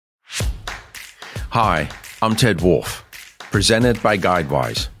Hi, I'm Ted Wolf, presented by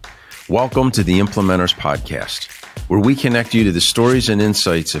Guidewise. Welcome to the Implementors podcast, where we connect you to the stories and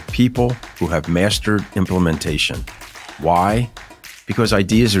insights of people who have mastered implementation. Why? Because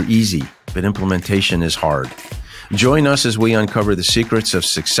ideas are easy, but implementation is hard. Join us as we uncover the secrets of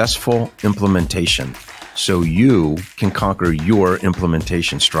successful implementation so you can conquer your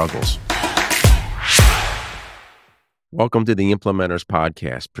implementation struggles. Welcome to the Implementors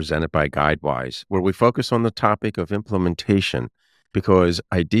podcast presented by Guidewise, where we focus on the topic of implementation because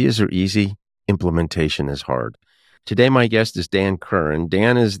ideas are easy, implementation is hard. Today, my guest is Dan Curran.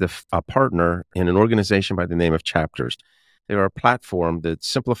 Dan is a partner in an organization by the name of Chapters. They are a platform that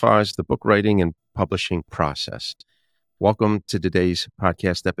simplifies the book writing and publishing process. Welcome to today's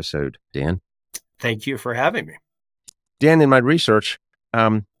podcast episode, Dan. Thank you for having me. Dan, in my research,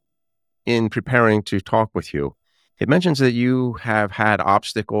 in preparing to talk with you, it mentions that you have had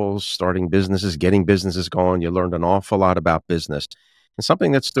obstacles starting businesses, getting businesses going. You learned an awful lot about business. And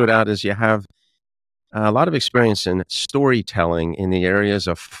something that stood out is you have a lot of experience in storytelling in the areas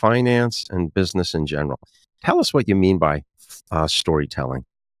of finance and business in general. Tell us what you mean by storytelling.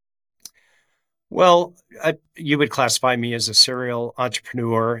 Well, you would classify me as a serial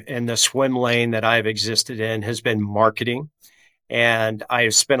entrepreneur, and the swim lane that I've existed in has been marketing. And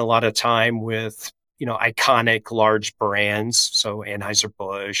I've spent a lot of time with iconic large brands. So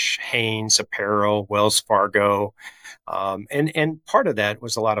Anheuser-Busch, Hanes Apparel, Wells Fargo. And part of that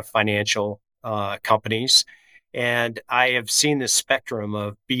was a lot of financial companies. And I have seen the spectrum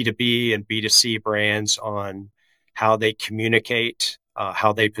of B2B and B2C brands on how they communicate,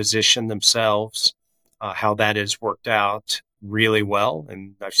 how they position themselves, how that has worked out really well.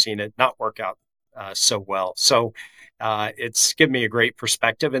 And I've seen it not work out so well. So it's given me a great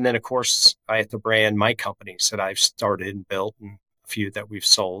perspective. And then, of course, I have to brand my companies that I've started and built and a few that we've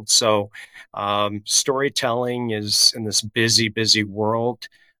sold. So storytelling is in this busy, busy world.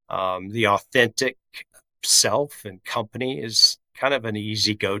 The authentic self and company is kind of an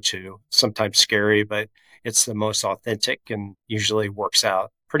easy go-to, sometimes scary, but it's the most authentic and usually works out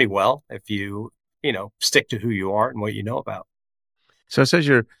pretty well if you stick to who you are and what you know about. So it says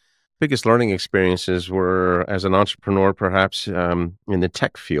your biggest learning experiences were as an entrepreneur, perhaps in the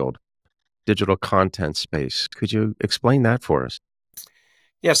tech field, digital content space. Could you explain that for us?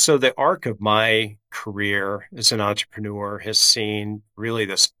 Yeah, so the arc of my career as an entrepreneur has seen really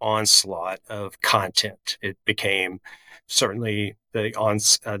this onslaught of content. It became certainly the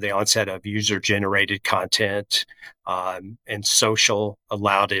onset of user-generated content, and social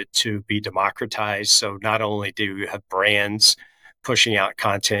allowed it to be democratized. So not only do you have brands pushing out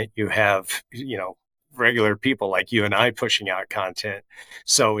content, you have, regular people like you and I pushing out content.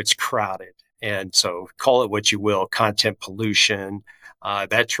 So it's crowded. And so call it what you will, content pollution.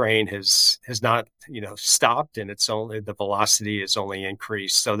 That train has not, stopped, and the velocity has only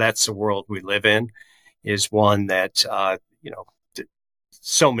increased. So that's the world we live in, is one that,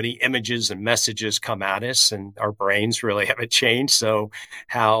 so many images and messages come at us, and our brains really haven't changed. So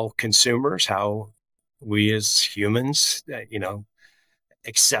how consumers, how we as humans,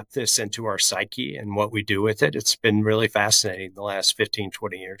 accept this into our psyche and what we do with it. It's been really fascinating the last 15,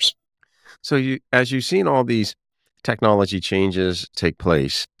 20 years. So as you've seen all these technology changes take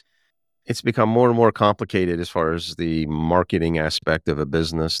place, it's become more and more complicated as far as the marketing aspect of a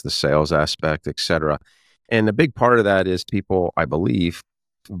business, the sales aspect, et cetera. And a big part of that is people, I believe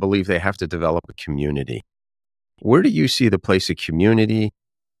they have to develop a community. Where do you see the place of community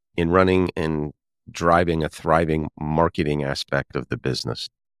in running and driving a thriving marketing aspect of the business?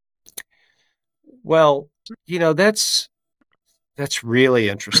 Well, that's really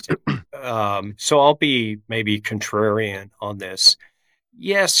interesting. So I'll be maybe contrarian on this.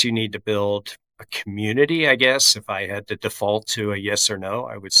 Yes, you need to build a community, I guess. If I had to default to a yes or no,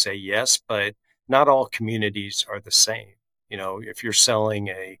 I would say yes, but not all communities are the same. If you're selling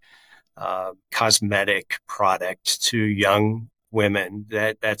a cosmetic product to young women,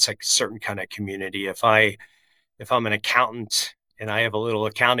 that's a certain kind of community. If I'm an accountant and I have a little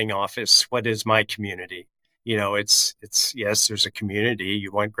accounting office, what is my community? It's yes, there's a community.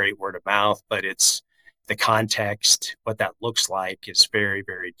 You want great word of mouth, but it's the context, what that looks like is very,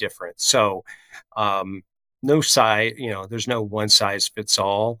 very different. So no size, there's no one size fits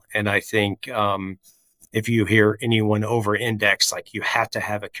all. And I think if you hear anyone over index, like you have to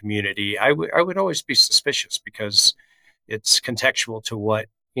have a community, I would always be suspicious, because it's contextual to what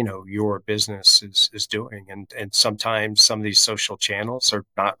your business is doing. And sometimes some of these social channels are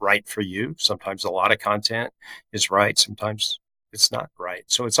not right for you. Sometimes a lot of content is right. Sometimes it's not right.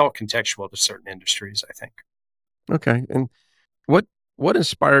 So it's all contextual to certain industries, I think. Okay. And what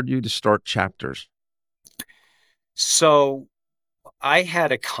inspired you to start Chapters? So I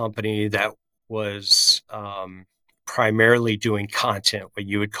had a company that was primarily doing content, what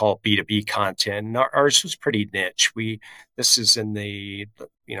you would call B2B content. And ours was pretty niche. This is in the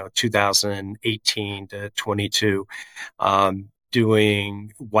 2018 to 22,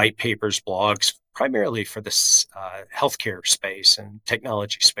 doing white papers, blogs, primarily for this healthcare space and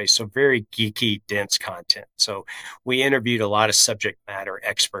technology space. So very geeky, dense content. So we interviewed a lot of subject matter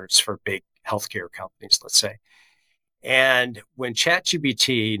experts for big healthcare companies, let's say. And when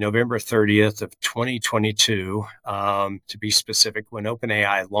ChatGPT, November 30th of 2022, to be specific, when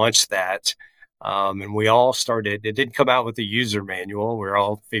OpenAI launched that, and we all started, it didn't come out with a user manual. We're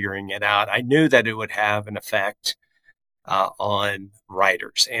all figuring it out. I knew that it would have an effect on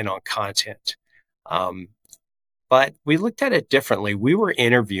writers and on content. But we looked at it differently. We were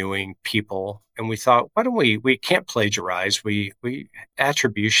interviewing people and we thought, why don't we can't plagiarize.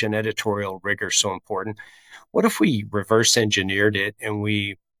 Attribution, editorial rigor is so important. What if we reverse engineered it and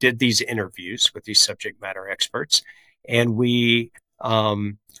we did these interviews with these subject matter experts and we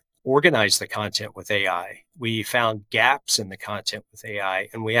organized the content with AI? We found gaps in the content with AI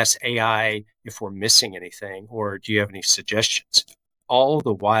and we asked AI if we're missing anything or do you have any suggestions, all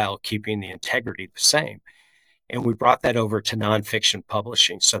the while keeping the integrity the same. And we brought that over to nonfiction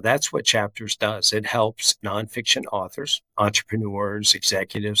publishing. So that's what Chapters does. It helps nonfiction authors, entrepreneurs,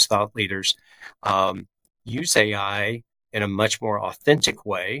 executives, thought leaders use AI in a much more authentic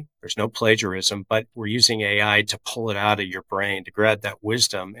way. There's no plagiarism, but we're using AI to pull it out of your brain, to grab that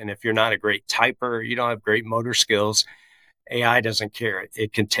wisdom. And if you're not a great typer, you don't have great motor skills, AI doesn't care.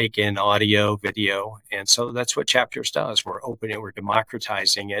 It can take in audio, video. And so that's what Chapters does. We're opening, we're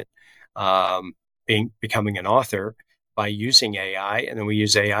democratizing it. Becoming an author by using AI, and then we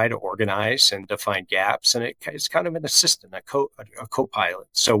use AI to organize and define gaps, and it's kind of an assistant, a co-pilot.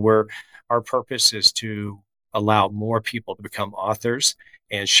 So our purpose is to allow more people to become authors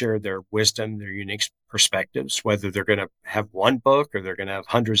and share their wisdom, their unique perspectives, whether they're going to have one book or they're going to have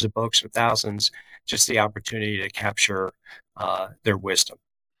hundreds of books or thousands, just the opportunity to capture their wisdom.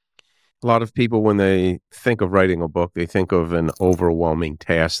 A lot of people, when they think of writing a book, they think of an overwhelming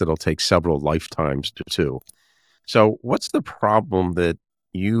task that'll take several lifetimes to do. So what's the problem that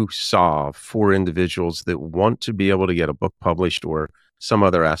you solve for individuals that want to be able to get a book published or some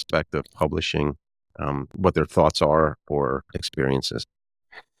other aspect of publishing, what their thoughts are or experiences?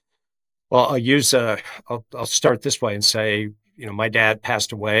 Well, I'll start this way and say, my dad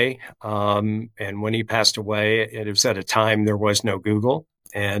passed away. And when he passed away, it was at a time there was no Google.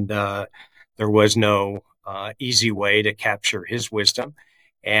 And there was no easy way to capture his wisdom.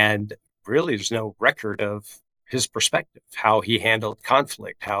 And really, there's no record of his perspective, how he handled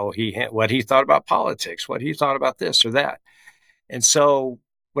conflict, what he thought about politics, what he thought about this or that. And so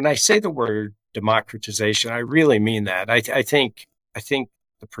when I say the word democratization, I really mean that. I think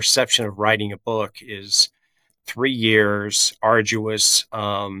the perception of writing a book is 3 years, arduous,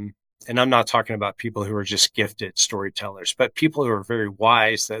 and I'm not talking about people who are just gifted storytellers, but people who are very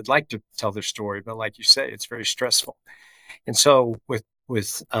wise that like to tell their story. But like you say, it's very stressful. And so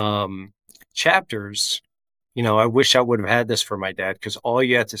with Chapters, I wish I would have had this for my dad, because all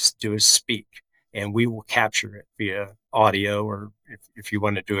you have to do is speak and we will capture it via audio, or if you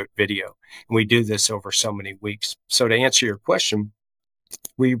want to do it, video. And we do this over so many weeks. So to answer your question,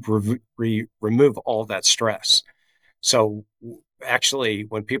 we remove all that stress. So actually,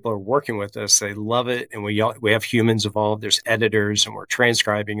 when people are working with us, they love it. And we have humans involved. There's editors and we're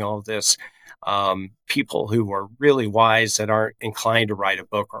transcribing all of this. People who are really wise that aren't inclined to write a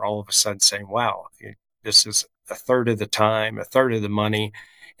book are all of a sudden saying, wow, this is a third of the time, a third of the money.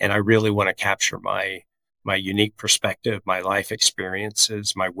 And I really want to capture my unique perspective, my life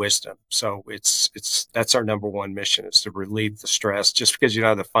experiences, my wisdom. So that's our number one mission, is to relieve the stress. Just because you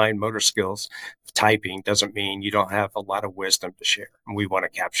don't have the fine motor skills of typing doesn't mean you don't have a lot of wisdom to share. And we want to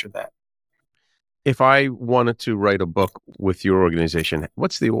capture that. If I wanted to write a book with your organization,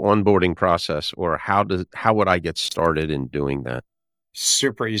 what's the onboarding process, or how would I get started in doing that?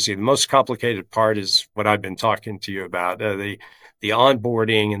 Super easy. The most complicated part is what I've been talking to you about. The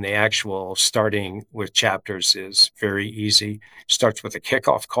onboarding and the actual starting with Chapters is very easy. It starts with a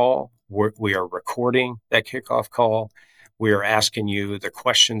kickoff call. We are recording that kickoff call. We are asking you the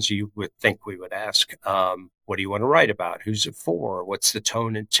questions you would think we would ask. What do you want to write about? Who's it for? What's the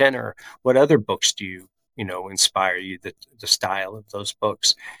tone and tenor? What other books do you inspire you, the style of those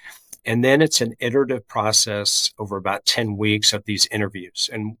books? And then it's an iterative process over about 10 weeks of these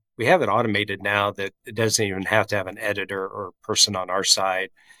interviews. And we have it automated now that it doesn't even have to have an editor or person on our side.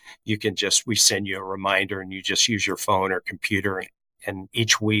 We send you a reminder and you just use your phone or computer and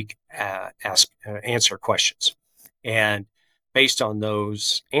each week answer questions. And based on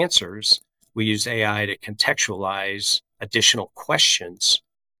those answers, we use AI to contextualize additional questions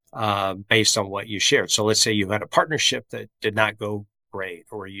based on what you shared. So let's say you had a partnership that did not go great,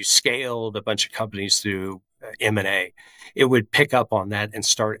 or you scaled a bunch of companies through M&A. It would pick up on that and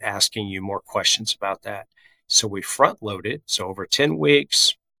start asking you more questions about that. So we front loaded. So over 10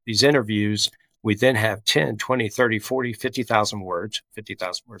 weeks, these interviews, we then have 10, 20, 30, 40, 50,000 words,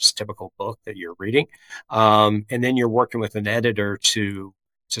 50,000 words, typical book that you're reading. And then you're working with an editor to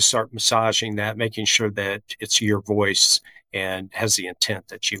start massaging that, making sure that it's your voice and has the intent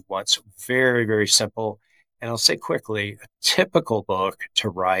that you want. So very, very simple. And I'll say quickly, a typical book to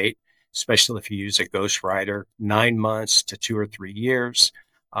write, especially if you use a ghostwriter, 9 months to 2 or 3 years,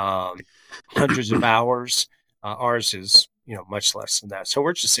 hundreds of hours. Ours is, much less than that. So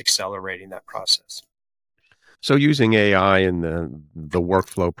we're just accelerating that process. So using AI and the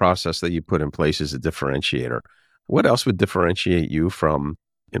workflow process that you put in place is a differentiator. What else would differentiate you from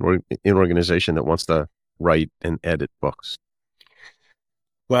an organization that wants to write and edit books?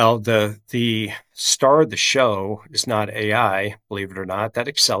 Well, the star of the show is not AI, believe it or not. That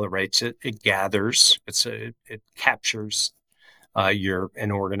accelerates it. It gathers. It captures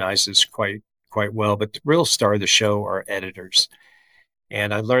and organizes quite well. But the real star of the show are editors.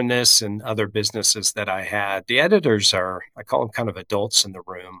 And I learned this in other businesses that I had. The editors I call them kind of adults in the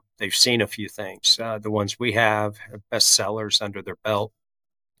room. They've seen a few things. The ones we have bestsellers under their belt.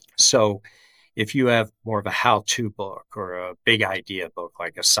 So if you have more of a how-to book or a big idea book,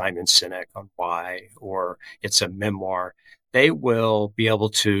 like a Simon Sinek on why, or it's a memoir, they will be able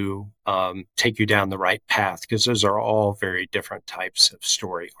to take you down the right path, because those are all very different types of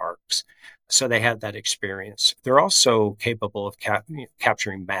story arcs. So they have that experience. They're also capable of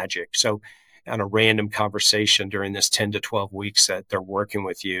capturing magic. So on a random conversation during this 10 to 12 weeks that they're working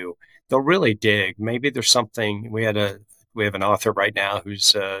with you, they'll really dig. Maybe there's something. We have an author right now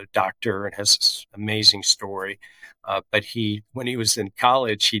who's a doctor and has this amazing story. But when he was in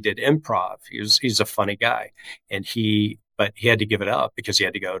college, he did improv. He's a funny guy, but he had to give it up because he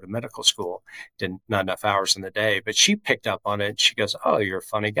had to go to medical school. Not enough hours in the day. But she picked up on it. She goes, "Oh, you're a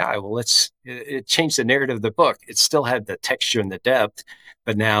funny guy. Well, it changed the narrative of the book. It still had the texture and the depth,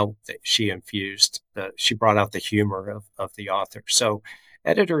 but now she brought out the humor of the author." So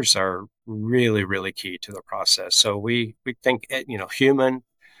editors are really, really key to the process. So we think, human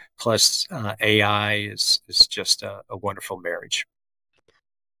plus AI is just a wonderful marriage.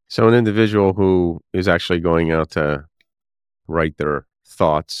 So an individual who is actually going out to write their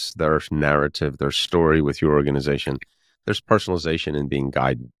thoughts, their narrative, their story with your organization, there's personalization in being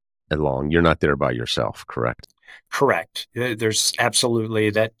guided along. You're not there by yourself, correct? Correct. There's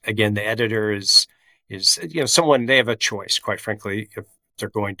absolutely that. Again, the editor is someone, they have a choice, quite frankly. If they're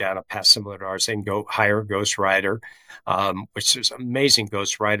going down a path similar to ours, they can go hire a ghostwriter, which there's amazing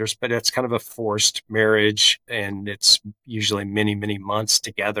ghostwriters, but it's kind of a forced marriage, and it's usually many, many months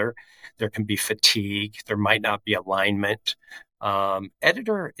together. There can be fatigue. There might not be alignment.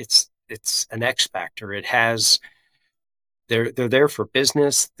 Editor, it's an X factor. They're there for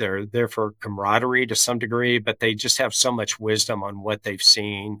business. They're there for camaraderie to some degree, but they just have so much wisdom on what they've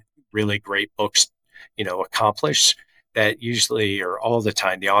seen really great books, accomplish, that usually, or all the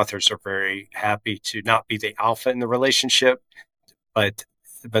time, the authors are very happy to not be the alpha in the relationship, but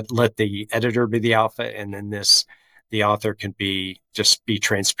let the editor be the alpha, and then the author can be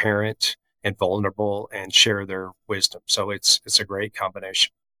transparent and vulnerable and share their wisdom. So it's a great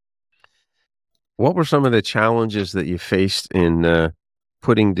combination. What were some of the challenges that you faced in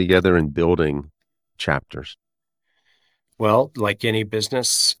putting together and building chapters? Well, like any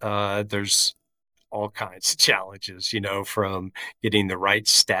business, there's all kinds of challenges, from getting the right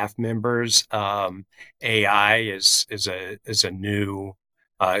staff members. AI is a new,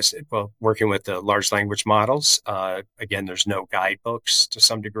 working with the large language models. Again, there's no guidebooks to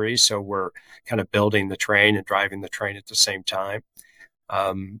some degree, so we're kind of building the train and driving the train at the same time.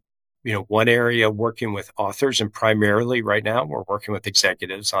 One area, working with authors, and primarily right now we're working with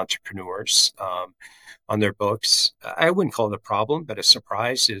executives, entrepreneurs, on their books. I wouldn't call it a problem, but a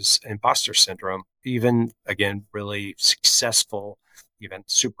surprise is imposter syndrome. Even, again, really successful, even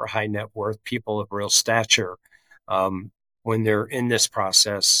super high net worth people of real stature, when they're in this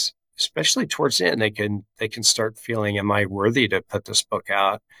process, especially towards the end, they can start feeling, am I worthy to put this book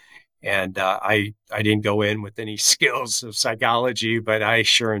out? And I didn't go in with any skills of psychology, but I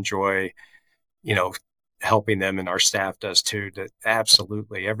sure enjoy, helping them, and our staff does too. That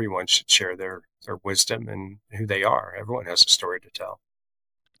absolutely everyone should share their wisdom and who they are. Everyone has a story to tell.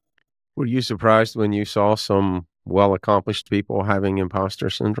 Were you surprised when you saw some well-accomplished people having imposter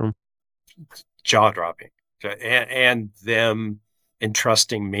syndrome? Jaw dropping. and them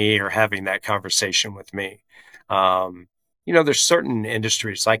entrusting me or having that conversation with me. Um, there's certain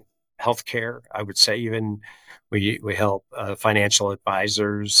industries like healthcare, I would say, even we help financial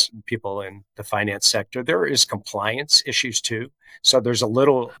advisors, people in the finance sector. There is compliance issues too. So there's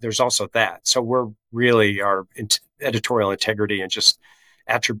also that. So we're really our editorial integrity and just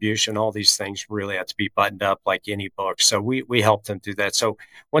attribution, all these things really have to be buttoned up like any book. So we help them do that. So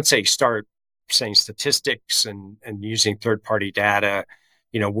once they start saying statistics and using third party data,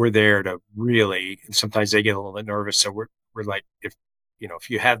 we're there to really, sometimes they get a little bit nervous. So we're like, if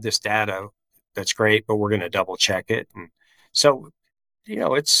you have this data, that's great, but we're going to double check it. And so,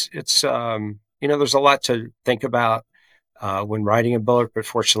 there's a lot to think about when writing a book, but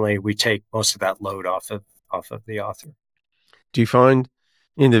fortunately we take most of that load off of the author. Do you find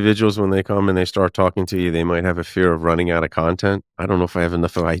individuals when they come and they start talking to you, they might have a fear of running out of content? I don't know if I have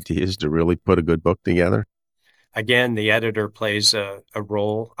enough ideas to really put a good book together. Again, the editor plays a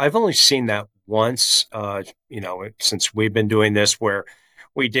role. I've only seen that once, since we've been doing this, where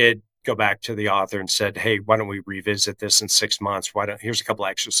we did go back to the author and said, hey, why don't we revisit this in 6 months? Here's a couple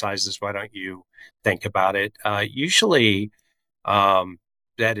of exercises. Why don't you think about it? Usually,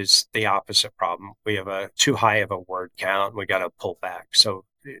 that is the opposite problem. We have a too high of a word count. We got to pull back. So,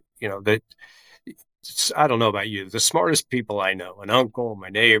 I don't know about you. The smartest people I know, an uncle, my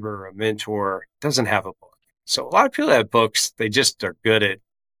neighbor, a mentor, doesn't have a book. So a lot of people have books. They just are good at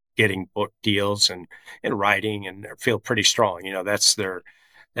getting book deals and writing and feel pretty strong. That's their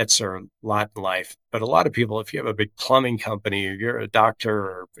lot in life. But a lot of people, if you have a big plumbing company or you're a doctor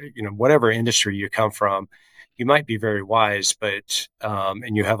or, whatever industry you come from, you might be very wise, but,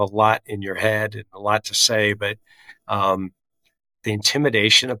 and you have a lot in your head and a lot to say, but, the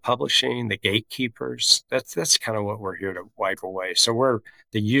intimidation of publishing, the gatekeepers, that's kind of what we're here to wipe away. So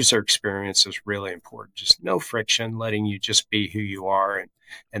the user experience is really important. Just no friction, letting you just be who you are.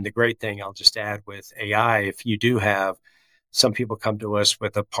 And the great thing I'll just add with AI, if you do have some people come to us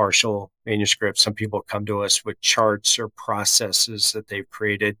with a partial manuscript, some people come to us with charts or processes that they've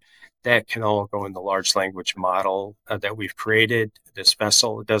created, that can all go in the large language model that we've created. This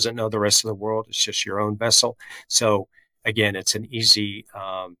vessel, it doesn't know the rest of the world. It's just your own vessel. So again, it's an easy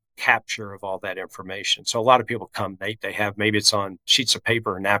capture of all that information. So a lot of people come, they have, maybe it's on sheets of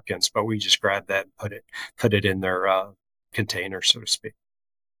paper or napkins, but we just grab that and put it in their container, so to speak.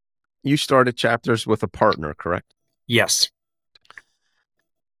 You started Chapters with a partner, correct? Yes.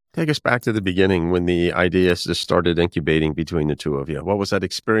 Take us back to the beginning when the ideas just started incubating between the two of you. What was that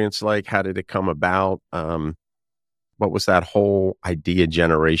experience like? How did it come about? What was that whole idea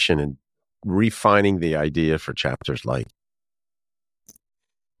generation and refining the idea for Chapters like?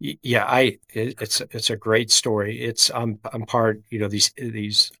 Yeah, it's a great story. I'm part, these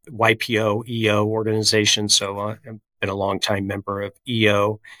YPO EO organizations. So I've been a longtime member of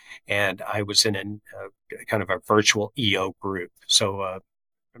EO, and I was in kind of a virtual EO group. So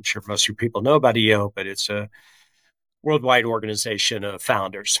I'm sure most of you people know about EO, but it's a worldwide organization of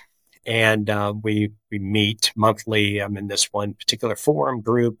founders. And we meet monthly. I'm in this one particular forum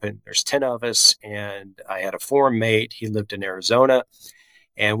group, and there's 10 of us. And I had a forum mate. He lived in Arizona,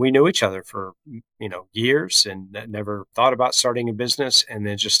 and we knew each other for years, and never thought about starting a business. And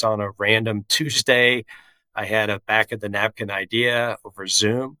then just on a random Tuesday, I had a back of the napkin idea over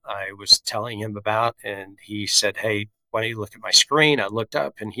Zoom I was telling him about, and he said, hey, why don't you look at my screen? I looked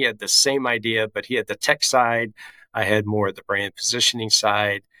up, and he had the same idea, but he had the tech side. I had more of the brand positioning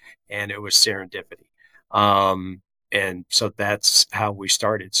side, and it was serendipity. And so that's how we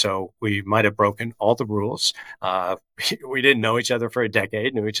started. So we might have broken all the rules. We didn't know each other for a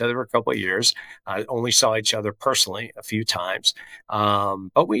decade, knew each other for a couple of years, only saw each other personally a few times.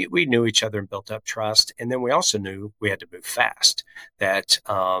 But we knew each other and built up trust. And then we also knew we had to move fast, that,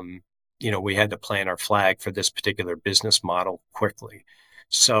 we had to plant our flag for this particular business model quickly.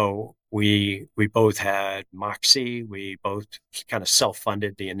 So we both had moxie. We both kind of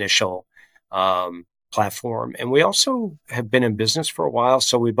self-funded the initial platform. And we also have been in business for a while.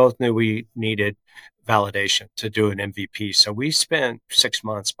 So we both knew we needed validation to do an MVP. So we spent 6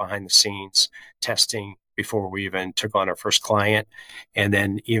 months behind the scenes testing before we even took on our first client. And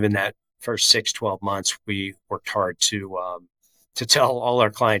then even that first 6-12 months, we worked hard to tell all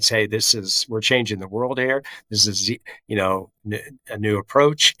our clients, hey, we're changing the world here. This is, a new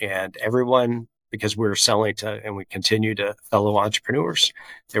approach, and everyone, because we were selling to, and we continue to fellow entrepreneurs,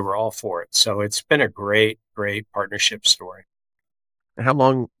 they were all for it. So it's been a great, great partnership story. How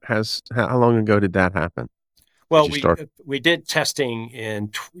long ago did that happen? Well, we did testing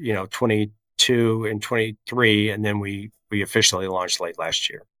in 22 and 23, and then we officially launched late last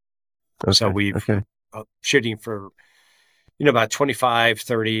year. Okay, So we've shooting for, about 25,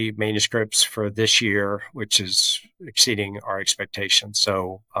 30 manuscripts for this year, which is exceeding our expectations.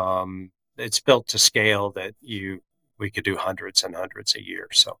 So it's built to scale that we could do hundreds and hundreds a year.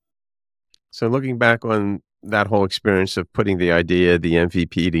 So looking back on that whole experience of putting the idea, the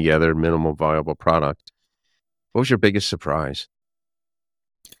MVP together, minimal viable product, what was your biggest surprise?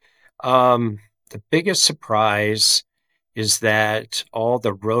 The biggest surprise is that all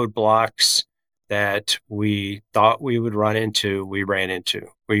the roadblocks that we thought we would run into, we ran into.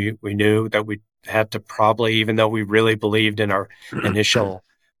 We knew that we had to probably, even though we really believed in our initial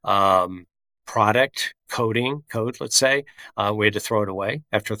product code, let's say, we had to throw it away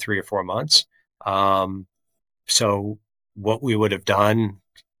after 3 or 4 months. So what we would have done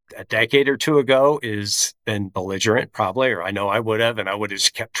a decade or two ago is been belligerent, probably, or I know I would have, and I would have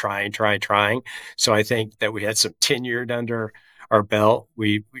just kept trying. So I think that we had some tenure under our belt.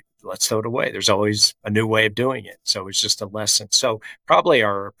 We let's throw it away. There's always a new way of doing it. So it's just a lesson. So probably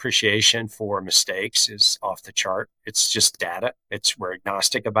our appreciation for mistakes is off the chart. It's just data. We're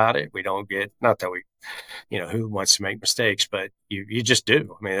agnostic about it. We don't get, not that we, who wants to make mistakes, but you just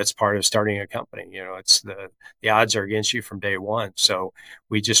do. I mean, that's part of starting a company. It's the odds are against you from day one. So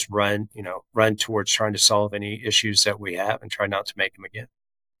we just run towards trying to solve any issues that we have and try not to make them again.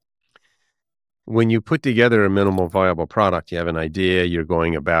 When you put together a minimal viable product, you have an idea, you're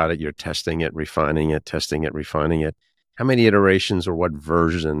going about it, you're testing it, refining it, testing it, refining it. How many iterations or what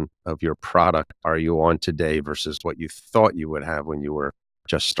version of your product are you on today versus what you thought you would have when you were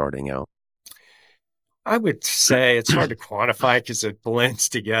just starting out? I would say it's hard to quantify because it blends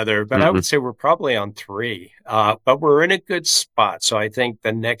together, but I would say we're probably on 3, but we're in a good spot. So I think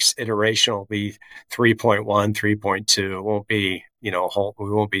the next iteration will be 3.1, 3.2. It won't be, we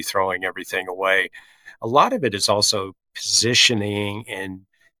won't be throwing everything away. A lot of it is also positioning and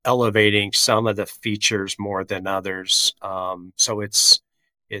elevating some of the features more than others. So it's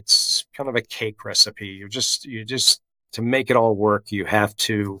kind of a cake recipe. You just to make it all work,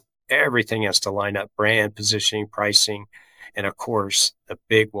 everything has to line up: brand, positioning, pricing. And of course, the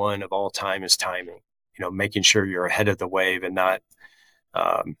big one of all time is timing, making sure you're ahead of the wave and not,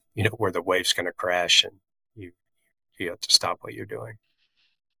 where the wave's going to crash and you have to stop what you're doing.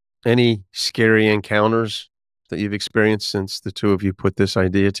 Any scary encounters that you've experienced since the two of you put this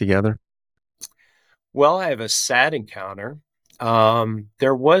idea together? Well, I have a sad encounter.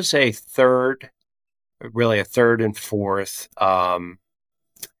 There was a third and fourth,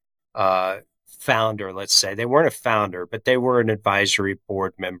 founder, let's say. They weren't a founder, but they were an advisory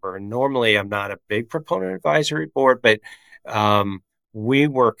board member. And normally I'm not a big proponent of advisory board, but we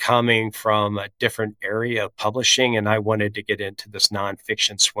were coming from a different area of publishing, and I wanted to get into this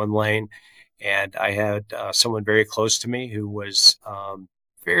nonfiction swim lane. And I had someone very close to me who was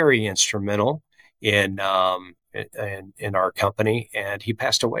very instrumental in our company, and he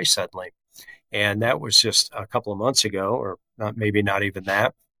passed away suddenly. And that was just a couple of months ago, or maybe not even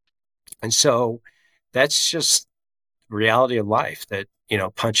that. And so that's just reality of life that,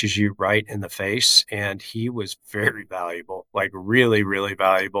 punches you right in the face. And he was very valuable, like really, really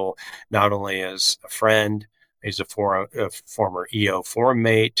valuable, not only as a friend, he's a former EO forum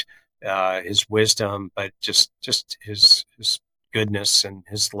mate, his wisdom, but just his goodness and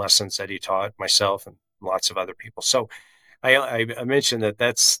his lessons that he taught myself and lots of other people. So I mentioned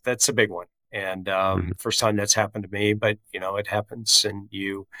that's a big one. And first time that's happened to me, but it happens, and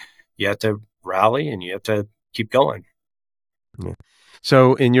you have to rally and you have to keep going. Yeah.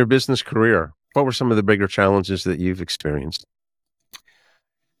 So in your business career, what were some of the bigger challenges that you've experienced?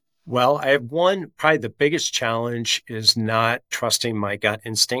 Well, I have one, probably the biggest challenge is not trusting my gut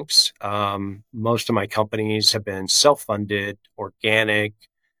instincts. Most of my companies have been self-funded, organic.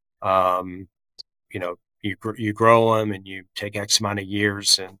 You grow them and you take X amount of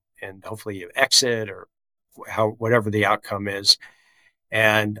years and hopefully you exit or whatever the outcome is.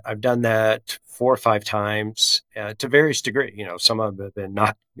 And I've done that 4 or 5 times to various degrees. Some of them have been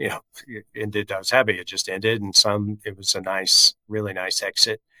not, ended. I was happy it just ended, and some it was a really nice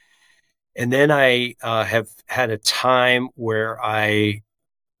exit. And then I have had a time where I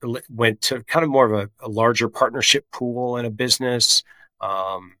went to kind of more of a larger partnership pool in a business,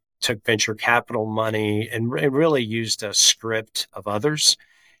 took venture capital money, and really used a script of others,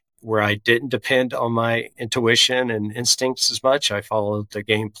 where I didn't depend on my intuition and instincts as much. I followed the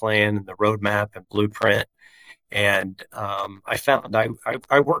game plan and the roadmap and blueprint. And I found I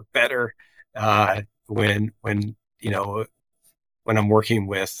work better when I'm working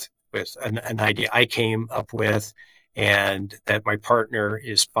with an idea I came up with, and that my partner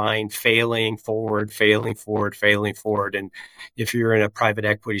is fine failing forward, failing forward, failing forward. And if you're in a private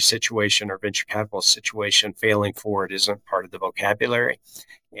equity situation or venture capital situation, failing forward isn't part of the vocabulary.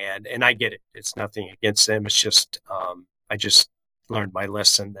 And I get it. It's nothing against them. It's just I just learned my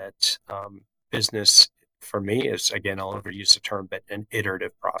lesson that business for me is, again, I'll overuse the term, but an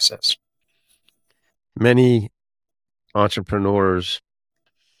iterative process. Many entrepreneurs,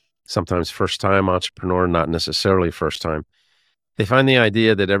 sometimes first time entrepreneur, not necessarily first time, they find the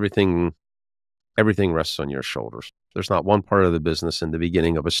idea that everything rests on your shoulders. There's not one part of the business in the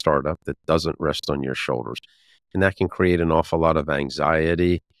beginning of a startup that doesn't rest on your shoulders. And that can create an awful lot of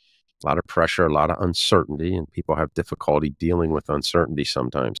anxiety, a lot of pressure, a lot of uncertainty, and people have difficulty dealing with uncertainty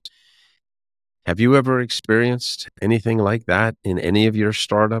sometimes. Have you ever experienced anything like that in any of your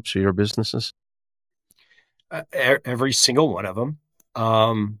startups or your businesses? Every single one of them.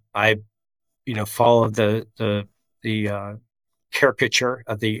 I, follow the caricature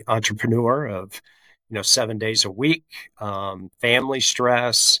of the entrepreneur of, 7 days a week, family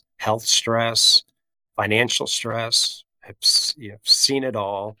stress, health stress, financial stress. I've seen it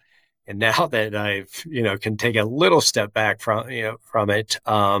all. And now that I've, can take a little step back from it,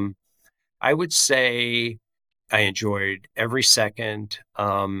 I would say I enjoyed every second.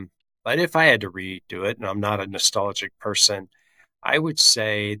 But if I had to redo it, and I'm not a nostalgic person, I would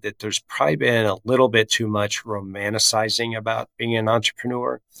say that there's probably been a little bit too much romanticizing about being an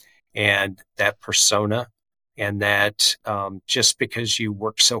entrepreneur and that persona. And that just because you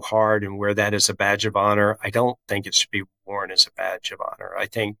work so hard and wear that as a badge of honor, I don't think it should be worn as a badge of honor. I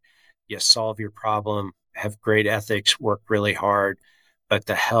think you solve your problem, have great ethics, work really hard, but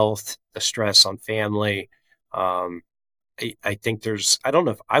the health, the stress on family, I think I don't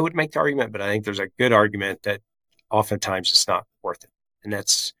know if I would make the argument, but I think there's a good argument that oftentimes it's not worth it. And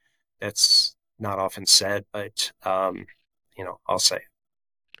that's not often said, but, I'll say it.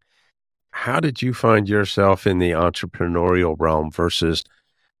 How did you find yourself in the entrepreneurial realm versus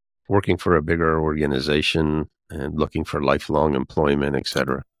working for a bigger organization and looking for lifelong employment, et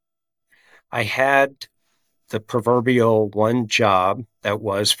cetera? I had the proverbial one job that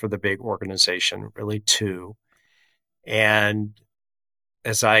was for the big organization, really two. And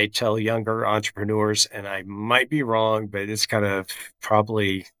as I tell younger entrepreneurs, and I might be wrong, but it's kind of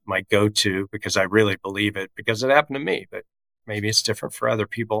probably my go-to because I really believe it because it happened to me, but maybe it's different for other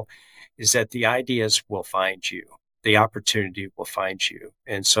people, is that the ideas will find you. The opportunity will find you.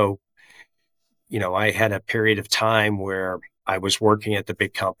 And so, I had a period of time where I was working at the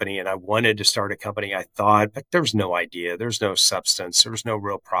big company and I wanted to start a company, I thought, but there was no idea. There's no substance. There was no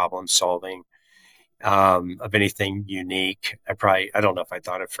real problem solving of anything unique. I don't know if I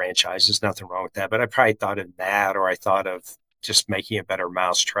thought of franchises, nothing wrong with that, but I probably thought of that, or I thought of just making a better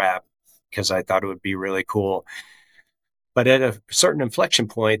mousetrap because I thought it would be really cool. But at a certain inflection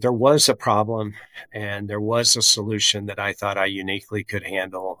point, there was a problem and there was a solution that I thought I uniquely could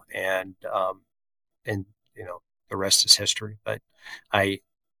handle. And, the rest is history. But I,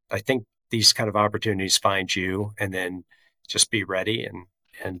 I think these kind of opportunities find you, and then just be ready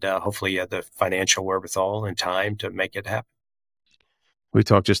and hopefully you have the financial wherewithal and time to make it happen. We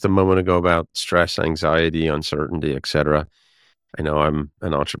talked just a moment ago about stress, anxiety, uncertainty, et cetera. I know I'm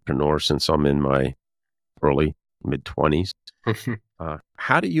an entrepreneur since I'm in my early mid 20s.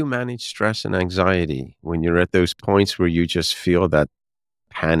 How do you manage stress and anxiety when you're at those points where you just feel that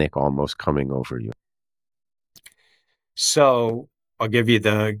panic almost coming over you? So I'll give you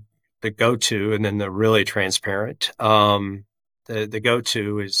the go-to and then the really transparent. The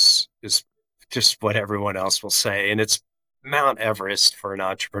go-to is just what everyone else will say, and it's Mount Everest for an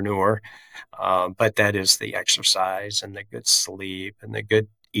entrepreneur. But that is the exercise and the good sleep and the good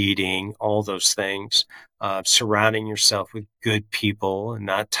eating, all those things. Surrounding yourself with good people and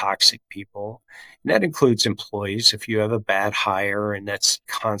not toxic people. And that includes employees. If you have a bad hire and that's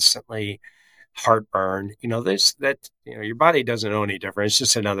constantly heartburn, your body doesn't know any different. It's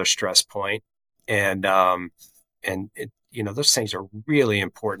just another stress point. And those things are really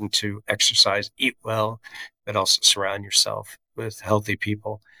important to exercise, eat well, but also surround yourself with healthy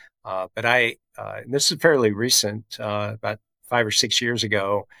people. And this is fairly recent, about 5 or 6 years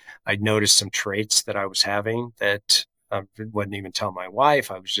ago, I noticed some traits that I was having that I wouldn't even tell my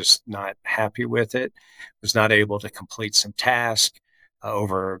wife. I was just not happy with it, was not able to complete some task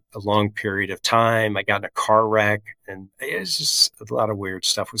over a long period of time. I got in a car wreck, and it was just a lot of weird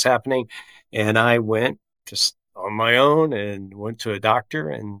stuff was happening. And I went just on my own and went to a doctor,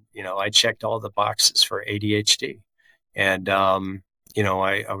 and, I checked all the boxes for ADHD. And,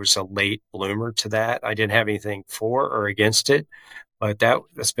 I was a late bloomer to that. I didn't have anything for or against it, but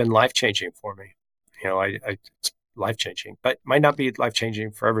that's been life changing for me. It's life-changing, but might not be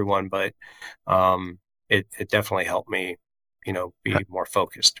life-changing for everyone, but it definitely helped me, H- be more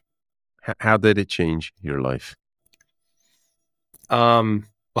focused. How did it change your life? Um,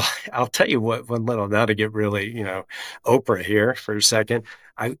 well, I'll tell you what, one little, now to get really, Oprah here for a second.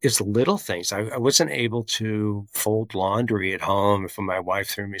 It's little things. I wasn't able to fold laundry at home if my wife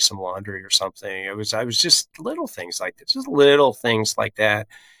threw me some laundry or something. I was just little things like this, just little things like that.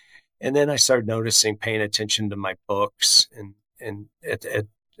 And then I started noticing, paying attention to my books and at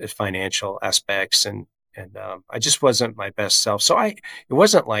financial aspects, and I just wasn't my best self. So it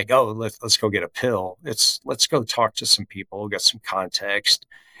wasn't like, oh, let's go get a pill. It's let's go talk to some people, get some context,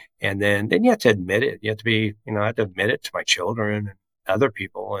 and then you have to admit it. You have to be, I have to admit it to my children and other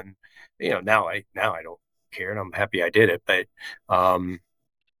people, and now I don't care, and I'm happy I did it. But um,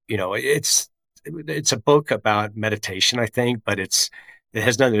 it's a book about meditation, I think, but it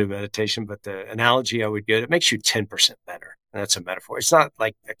has nothing to do with meditation. But the analogy I would give, it makes you 10% better. And that's a metaphor. It's not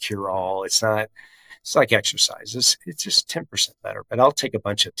like a cure all. It's like exercise. It's just 10% better. But I'll take a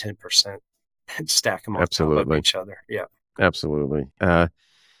bunch of 10% and stack them on top of Absolutely. each other. Yeah. Absolutely.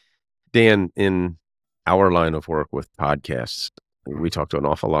 Dan, in our line of work with podcasts, we Mhm. talk to an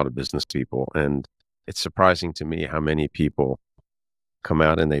awful lot of business people, and it's surprising to me how many people come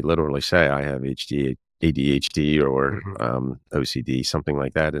out and they literally say, I have ADHD or Mhm. OCD, something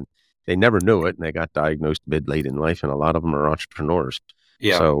like that. And they never knew it, and they got diagnosed mid late in life. And a lot of them are entrepreneurs.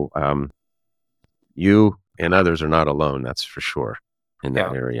 Yeah. So you and others are not alone, that's for sure, in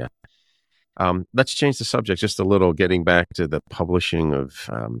that Yeah. area. Let's change the subject just a little, getting back to the publishing of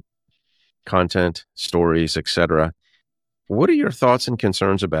content, stories, etc. What are your thoughts and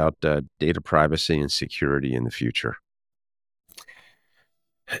concerns about data privacy and security in the future?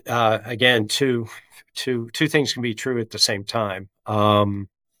 Again, two things can be true at the same time.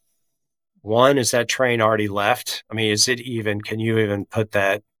 One, is that train already left? I mean, can you even put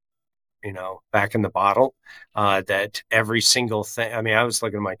that, back in the bottle? That every single thing, I mean, I was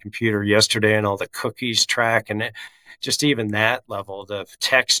looking at my computer yesterday and all the cookies track, and just even that level, the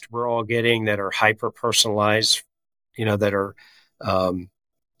text we're all getting that are hyper personalized, that are, um,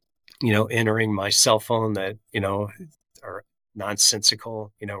 entering my cell phone that, are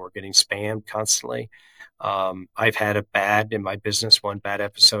nonsensical. We're getting spammed constantly. I've had in my business, one bad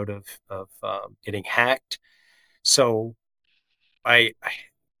episode of getting hacked. So I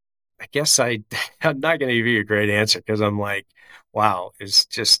guess I'm not going to give you a great answer, because I'm like, wow,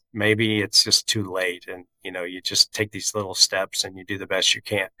 maybe it's just too late. And, you just take these little steps and you do the best you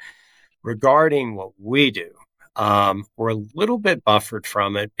can. Regarding what we do, we're a little bit buffered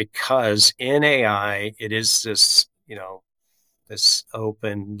from it, because in AI, it is this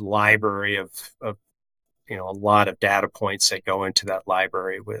open library of a lot of data points that go into that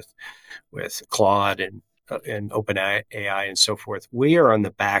library with Claude and OpenAI and so forth. We are on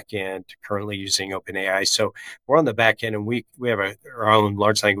the back end currently using OpenAI. So we're on the back end, and we have our own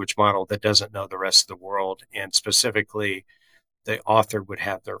large language model that doesn't know the rest of the world. And specifically, the author would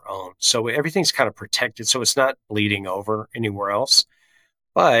have their own. So everything's kind of protected. So it's not bleeding over anywhere else.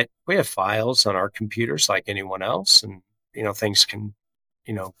 But we have files on our computers like anyone else. And, things can,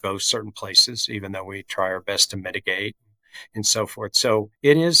 go certain places, even though we try our best to mitigate and so forth. So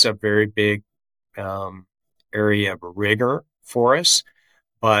it is a very big um, area of rigor for us.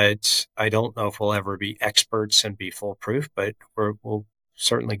 But I don't know if we'll ever be experts and be foolproof, but we'll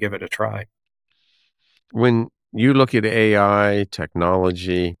certainly give it a try. When you look at AI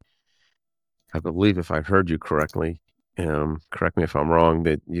technology, I believe if I heard you correctly, correct me if I'm wrong,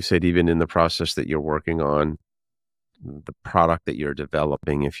 that you said even in the process that you're working on the product that you're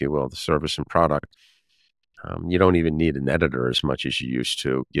developing, if you will, the service and product, you don't even need an editor as much as you used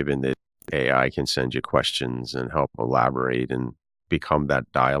to, given that AI can send you questions and help elaborate and become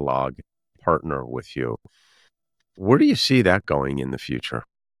that dialogue partner with you. Where do you see that going in the future?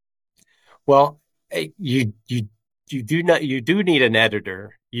 Well, you do need an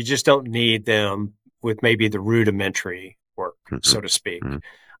editor. You just don't need them with maybe the rudimentary work, Hmm. so to speak. Hmm.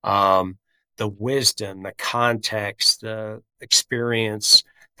 Um, the wisdom, the context, the experience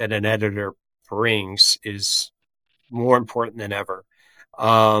that an editor brings is more important than ever.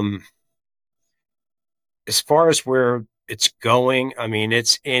 Um, as far as where it's going, I mean,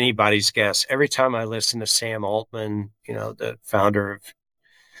 it's anybody's guess. Every time I listen to Sam Altman, the founder of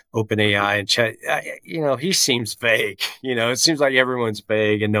OpenAI and chat, he seems vague. It seems like everyone's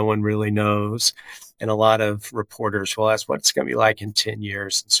vague and no one really knows. And a lot of reporters will ask what's going to be like in 10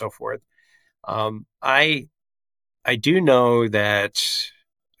 years and so forth. Um, I, I do know that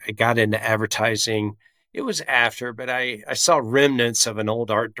I got into advertising. It was after, but I saw remnants of an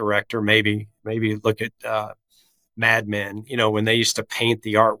old art director. Maybe look at Mad Men, when they used to paint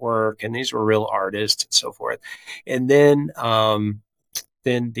the artwork, and these were real artists and so forth. And then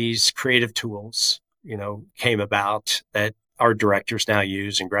these creative tools, came about that our directors now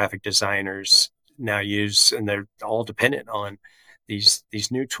use and graphic designers now use, and they're all dependent on these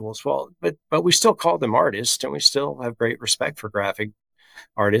new tools. Well, but we still call them artists, and we still have great respect for graphic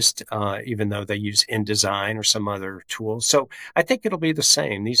artists, even though they use InDesign or some other tools. So I think it'll be the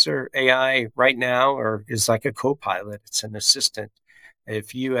same. These are AI right now, or is like a co-pilot. It's an assistant.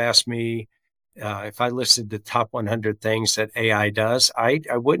 If you ask me, if I listed the top 100 things that AI does, I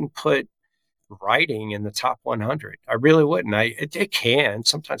wouldn't put writing in the top 100. I really wouldn't. It can.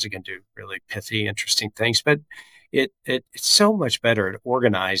 Sometimes it can do really pithy, interesting things, but it's so much better at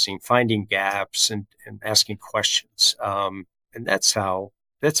organizing, finding gaps, and asking questions. And that's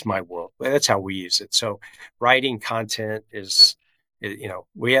my world. That's how we use it. So writing content is,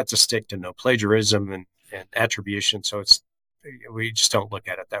 we have to stick to no plagiarism and attribution. So we just don't look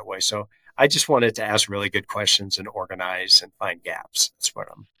at it that way. So I just wanted to ask really good questions and organize and find gaps. That's what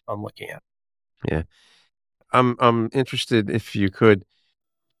I'm looking at. Yeah. I'm interested, if you could,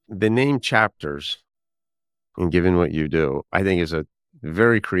 the name Chapters, and given what you do, I think is a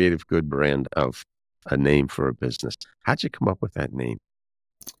very creative, good brand of a name for a business. How'd you come up with that name?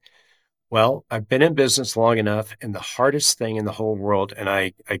 Well, I've been in business long enough, and the hardest thing in the whole world, and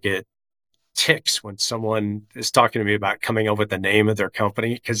I get ticks when someone is talking to me about coming up with the name of their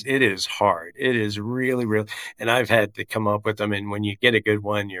company, because it is hard. It is really, really, and I've had to come up with them. And when you get a good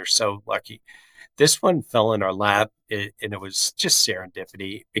one, you're so lucky. This one fell in our lap, and it was just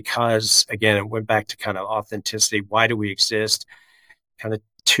serendipity because, again, it went back to kind of authenticity. Why do we exist? Kind of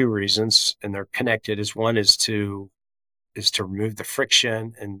two reasons, and they're connected. One is to remove the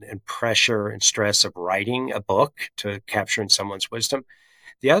friction and pressure and stress of writing a book, to capturing someone's wisdom.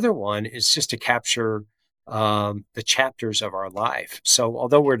 The other one is just to capture the chapters of our life. So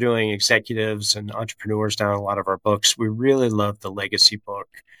although we're doing executives and entrepreneurs now in a lot of our books, we really love the legacy book.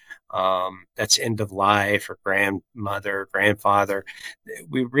 That's end of life, or grandmother, grandfather.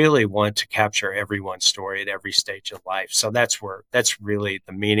 We really want to capture everyone's story at every stage of life. So that's really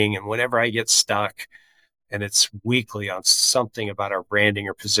the meaning. And whenever I get stuck, and it's weekly on something about our branding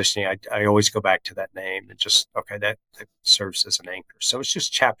or positioning, I always go back to that name and just, okay, that serves as an anchor. So it's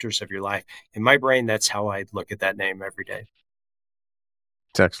just chapters of your life. In my brain, that's how I look at that name every day.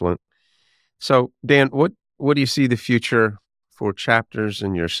 It's excellent. So, Dan, what do you see the future for Chapters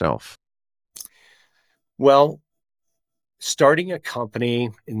and yourself? Well, starting a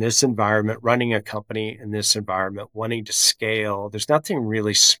company in this environment, running a company in this environment, wanting to scale, there's nothing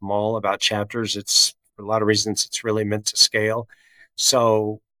really small about Chapters. It's, for a lot of reasons, it's really meant to scale.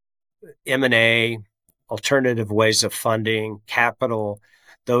 So M&A, alternative ways of funding, capital,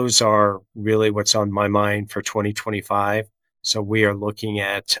 those are really what's on my mind for 2025. So we are looking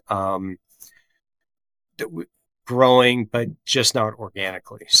at growing, but just not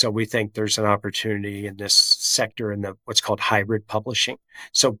organically. So we think there's an opportunity in this sector in what's called hybrid publishing.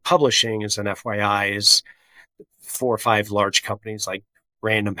 So publishing, as an FYI, is 4 or 5 large companies like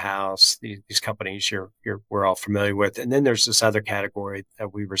Random House, these companies we're all familiar with. And then there's this other category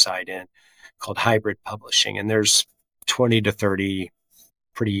that we reside in called hybrid publishing. And there's 20 to 30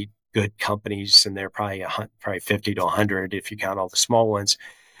 pretty good companies, and they're probably 50 to 100 if you count all the small ones.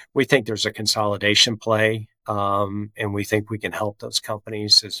 We think there's a consolidation play, and we think we can help those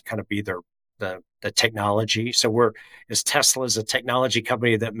companies as kind of be the technology. So as Tesla is a technology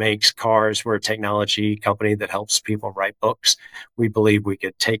company that makes cars, we're a technology company that helps people write books. We believe we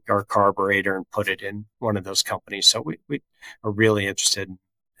could take our carburetor and put it in one of those companies. So we are really interested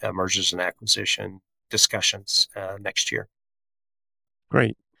in mergers and acquisition discussions next year.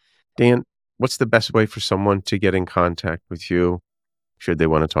 Great. Dan, what's the best way for someone to get in contact with you should they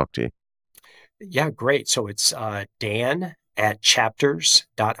want to talk to you? Yeah, great. So it's Dan at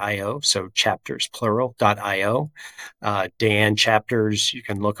chapters.io. So chapters, plural.io. Dan Chapters, you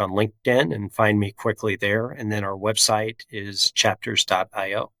can look on LinkedIn and find me quickly there. And then our website is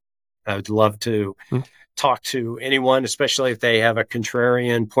chapters.io. I would love to talk to anyone, especially if they have a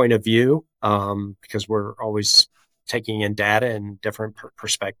contrarian point of view, because we're always taking in data and different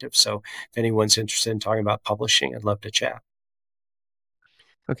perspectives. So if anyone's interested in talking about publishing, I'd love to chat.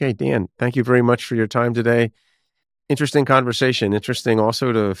 Okay, Dan, thank you very much for your time today. Interesting conversation. Interesting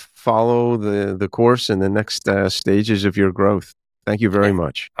also to follow the course and the next stages of your growth. Thank you very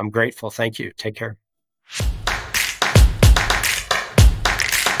much. I'm grateful. Thank you. Take care.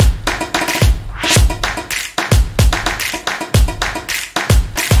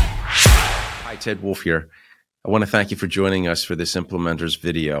 Hi, Ted Wolf here. I want to thank you for joining us for this Implementors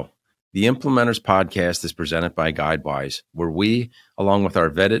video. The Implementors podcast is presented by Guidewise, where we, along with our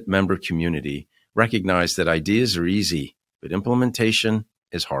vetted member community, recognize that ideas are easy, but implementation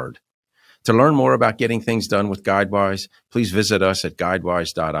is hard. To learn more about getting things done with Guidewise, please visit us at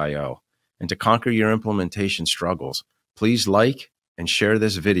guidewise.io. And to conquer your implementation struggles, please like and share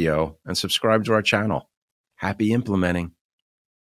this video and subscribe to our channel. Happy implementing.